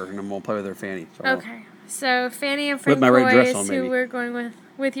and fuck her, and then we'll play with her Fanny. So Okay. So Fanny and Frank my red Coy dress is on, who maybe. we're going with.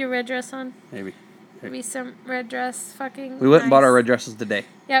 With your red dress on. Maybe. Be some red dress fucking We went and bought nice. our red dresses today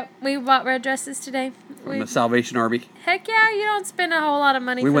Yep, we bought red dresses today. from the Salvation Army. Heck yeah, you don't spend a whole lot of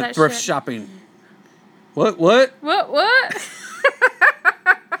money We for went that thrift shit. shopping. What? What?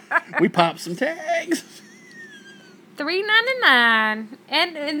 We popped some tags. $3.99,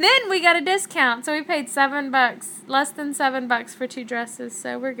 and then we got a discount, so we paid $7, less than $7 for 2 dresses,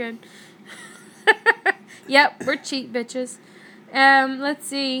 so we're good. Yep, we're cheap bitches. Let's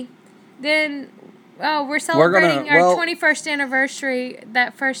see. Then, we're celebrating our 21st anniversary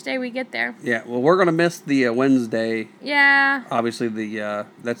that first day we get there. Yeah, well, we're going to miss the Wednesday. Yeah, Obviously,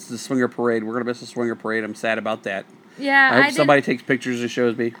 that's the swinger parade. We're going to miss the swinger parade. I'm sad about that. yeah. I hope somebody takes pictures and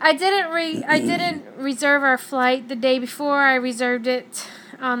shows me. I didn't reserve our flight the day before. I reserved it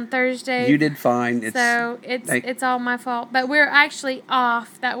on Thursday. You did fine. It's all my fault. But we're actually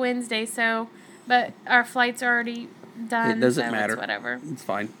off that Wednesday, but our flight's already done. It doesn't so matter. It's whatever. It's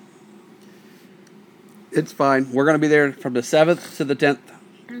fine. It's fine. We're going to be there from the 7th to the 10th.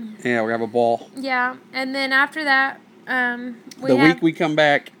 Yeah, we're going to have a ball. Yeah, and then after that, week we come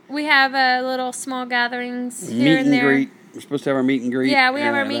back, we have little small gatherings meet here and and there. greet. We're supposed to have our meet and greet. Yeah, we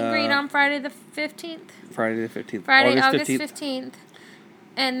have our meet and greet on Friday the 15th. Friday the 15th. Friday, August 15th.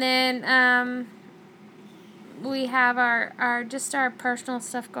 And then we have our personal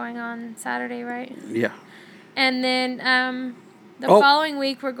stuff going on Saturday, right? Yeah. And then the following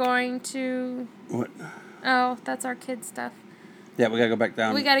week we're going to... What? Oh, that's our kids' stuff. Yeah, we got to go back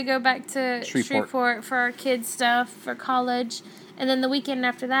down. We got to go back to Shreveport for our kids' stuff for college. And then the weekend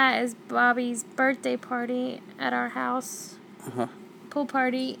after that is Bobby's birthday party at our house. Uh-huh. Pool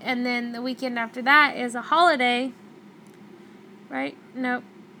party. And then the weekend after that is a holiday. Right? Nope.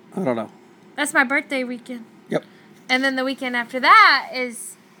 I don't know. That's my birthday weekend. Yep. And then the weekend after that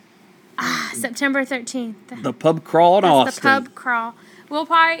is September 13th. The pub crawl in Austin. That's the pub crawl.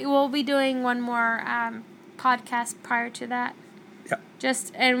 We'll be doing one more podcast prior to that. Yep.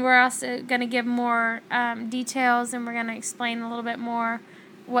 And we're also going to give more details, and we're going to explain a little bit more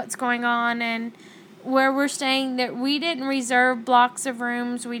what's going on and where we're staying. That we didn't reserve blocks of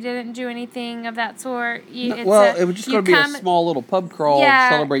rooms. We didn't do anything of that sort. It was just going to be a small little pub crawl to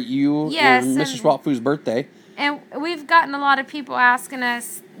celebrate you and Mr. Swapfoo's birthday. And we've gotten a lot of people asking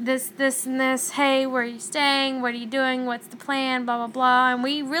us this, and this. Hey, where are you staying? What are you doing? What's the plan? Blah, blah, blah. And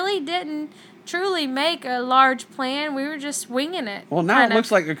we really didn't truly make a large plan. We were just winging it. Well, now it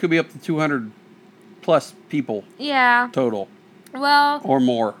looks like there could be up to 200 plus people. Yeah. Total. Well, or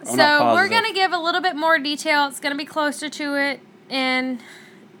more. I'm so not positive. we're gonna give a little bit more detail. It's gonna be closer to it, and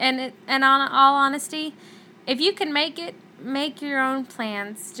on all honesty, if you can make it, make your own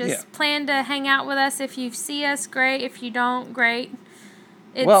plans. Just plan to hang out with us. If you see us, great. If you don't, great.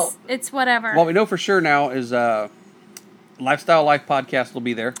 It's whatever. What we know for sure now is Lifestyle Life Podcast will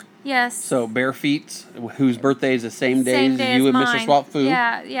be there. Yes. So Bare Feet, whose birthday is the same day Same as day you as and mine. Mr. Swap Food.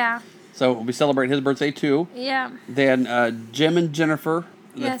 Yeah. So we'll be celebrating his birthday too. Yeah. Then Jim and Jennifer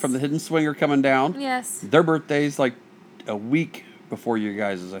from the Hidden Swinger coming down. Yes. Their birthday's like a week before you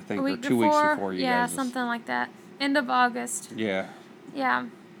guys', I think, A week or 2 weeks before you yeah, guys'. something like that. End of August. Yeah. Yeah.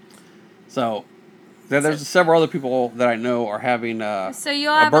 So there's several other people that I know are having So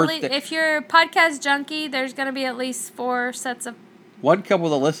you'll have at least, birthday. if you're a podcast junkie, there's going to be at least 4 sets of. One couple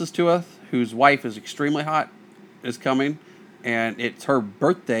that listens to us, whose wife is extremely hot, is coming, and it's her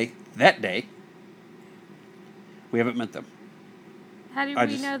birthday that day. We haven't met them. How do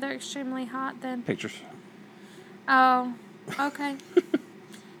we know they're extremely hot then? Pictures. Oh, okay.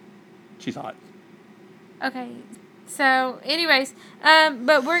 She's hot. Okay. So, anyways,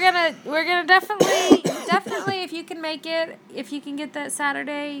 but we're gonna definitely, if you can make it, if you can get that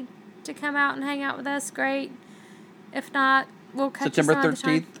Saturday to come out and hang out with us, great. If not, we'll catch September you some other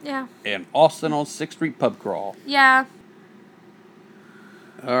time. 13th. Yeah. And Austin on 6th Street Pub Crawl. Yeah.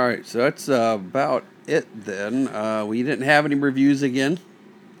 All right, so that's about it then. We didn't have any reviews again.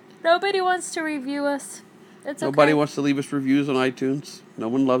 Nobody wants to review us. It's okay. Nobody wants to leave us reviews on iTunes. No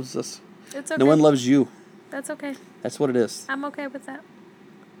one loves us. It's okay. No one loves you. That's okay. That's what it is. I'm okay with that.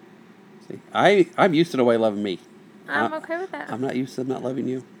 See, I'm used to nobody loving me. I'm okay with that. I'm not used to them not loving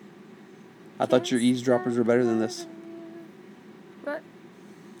you. I thought your eavesdroppers were better than this. What?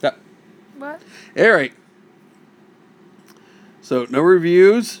 Yeah. What? All right. So, no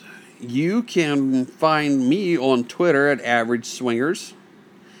reviews. You can find me on Twitter at Average Swingers.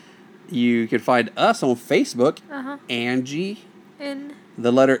 You can find us on Facebook, Angie,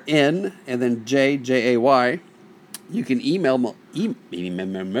 the letter N, and then Jay. You can email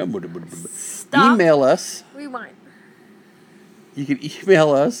us. Rewind. You can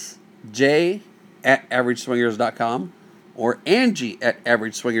email us, Jay@AverageSwingers.com or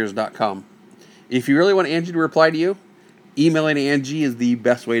Angie@AverageSwingers.com. If you really want Angie to reply to you, emailing Angie is the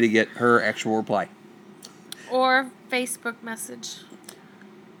best way to get her actual reply. Or Facebook message.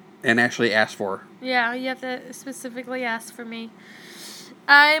 And actually ask for her. Yeah, you have to specifically ask for me.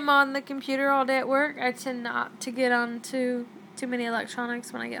 I'm on the computer all day at work. I tend not to get on too many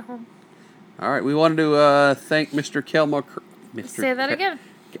electronics when I get home. All right, we wanted to thank Mr. Kelmo. Say that again.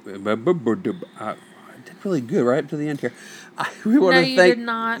 I did really good right up to the end here. We wanted to thank, did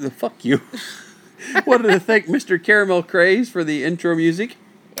not. Fuck you. Wanted to thank Mr. Caramel Craze for the intro music.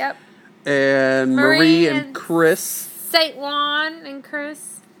 Yep. And Marie and Chris. St. Juan and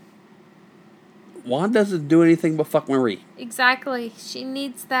Chris. Juan doesn't do anything but fuck Marie. Exactly. She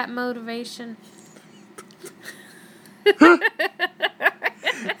needs that motivation.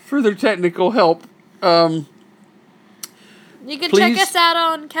 Further technical help. You can please, check us out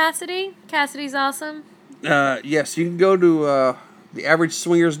on Cassidy. Cassidy's awesome. Yes, you can go to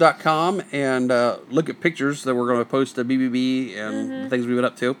theaverageswingers.com and look at pictures that we're going to post to BBB and things we've been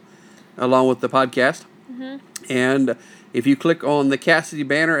up to, along with the podcast. Mm-hmm. And if you click on the Cassidy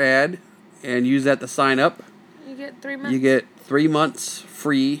banner ad and use that to sign up, you get 3 months. You get 3 months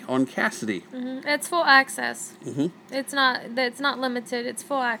free on Cassidy. Mm-hmm. It's full access. Mm-hmm. It's not limited. It's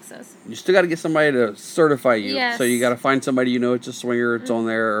full access. You still got to get somebody to certify you. Yes. So you got to find somebody you know it's a swinger, it's on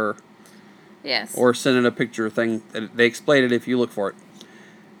there, or yes, or send in a picture thing. They explain it if you look for it.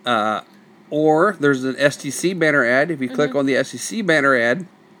 Or there's an STC banner ad. If you click on the STC banner ad,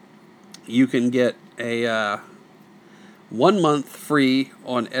 you can get a 1 month free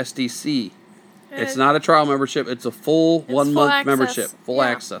on STC. It's not a trial membership. It's a full 1 month membership. Full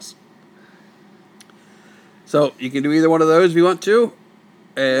access. So you can do either one of those if you want to.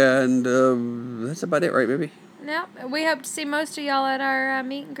 And that's about it, right, baby? Yep. We hope to see most of y'all at our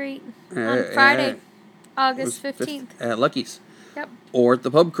meet and greet on Friday, August 15th. At Lucky's. Yep. Or at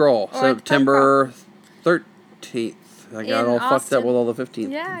the pub crawl, Or at the September 13th. I got In all fucked up Austin. with all the 15th.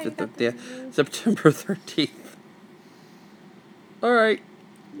 Yeah, you got Yeah. September 13th. All right.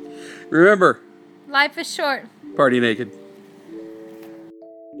 Remember, Life is short. party naked.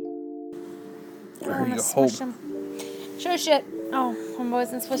 I There want you to go. smush him. Show shit. Oh, I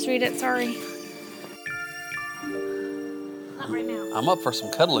wasn't supposed to read it. Sorry. Not right now. I'm up for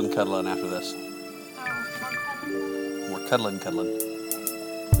some cuddling after this. Oh, More cuddling.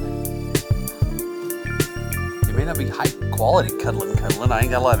 It may not be high quality cuddling. I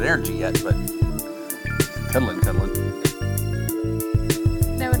ain't got a lot of energy yet, but cuddling.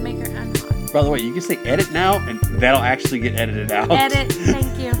 By the way, you can say edit now, and that'll actually get edited out. Edit,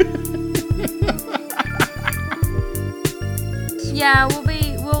 thank you. Yeah,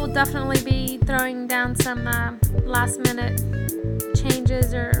 we'll definitely be throwing down some last minute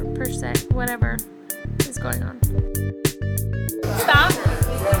changes or per se, whatever is going on. Stop.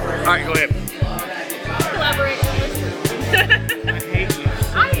 All right, go ahead. Collaborate and listen. I hate you.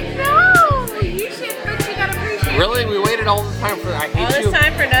 I know. You should, but you gotta appreciate it. Really? We waited all this time for I hate All you. this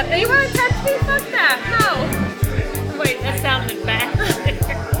time for nothing? You wanna touch me? Fuck that. No. Wait, that sounded bad.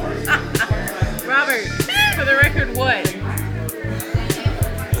 Robert, for the record, what?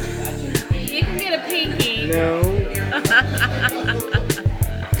 You can get a pinky. No.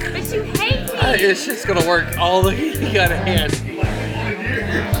 But you hate me. It's just gonna work. All the you got a hand.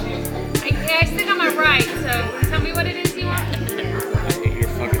 I stick on my right, so tell me what it is you want. You're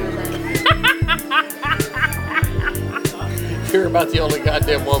fucking. You're about the only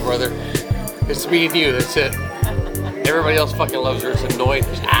goddamn one, brother. It's me and you. That's it. Everybody else fucking loves her. It's annoying.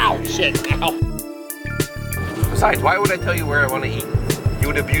 Ow! Shit! Ow! Besides, why would I tell you where I want to eat? You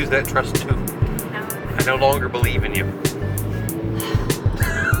would abuse that trust too. I no longer believe in you.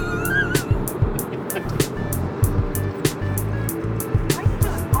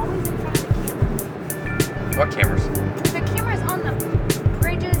 What cameras? The camera's on the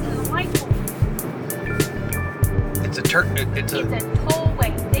bridges and the light pole. It's a It's a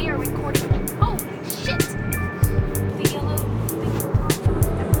tollway. They are recording. Holy shit! The yellow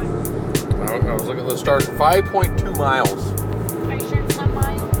thing. I was looking at the stars. 5.2 miles. Are you sure it's not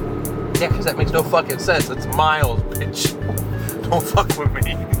mile? Yeah, because that makes no fucking sense. It's miles, bitch. Don't fuck with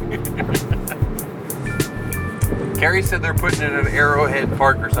me. Carrie said they're putting it in an Arrowhead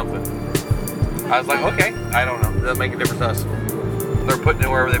Park or something. I was like, okay, I don't know. Doesn't make a difference to us. They're putting it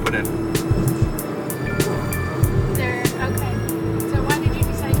wherever they put it. They're okay. So why did you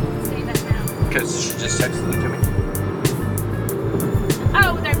decide to say that now? Because she just texted it to me.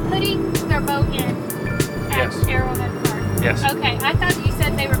 Oh, they're putting their boat in at Yes. Arrowhead Park. Yes. Okay, I thought you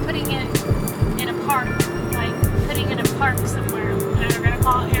said they were putting it in a park, like putting it in a park somewhere. And they were gonna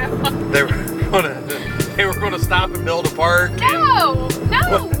call it Arrowhead. They were gonna stop and build a park. No.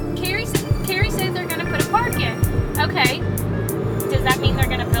 Carrie said they're gonna put a park in. Okay. Does that mean they're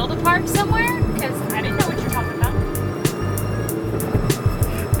gonna build a park somewhere? Because I didn't know what you're talking about.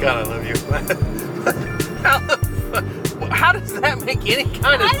 God, I love you. How does that make any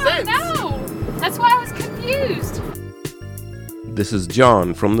kind of sense? I don't know. That's why I was confused. This is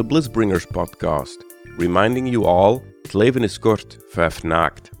John from the Blissbringers podcast, reminding you all, het leven is kort, 5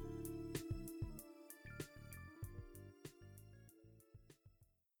 naakt.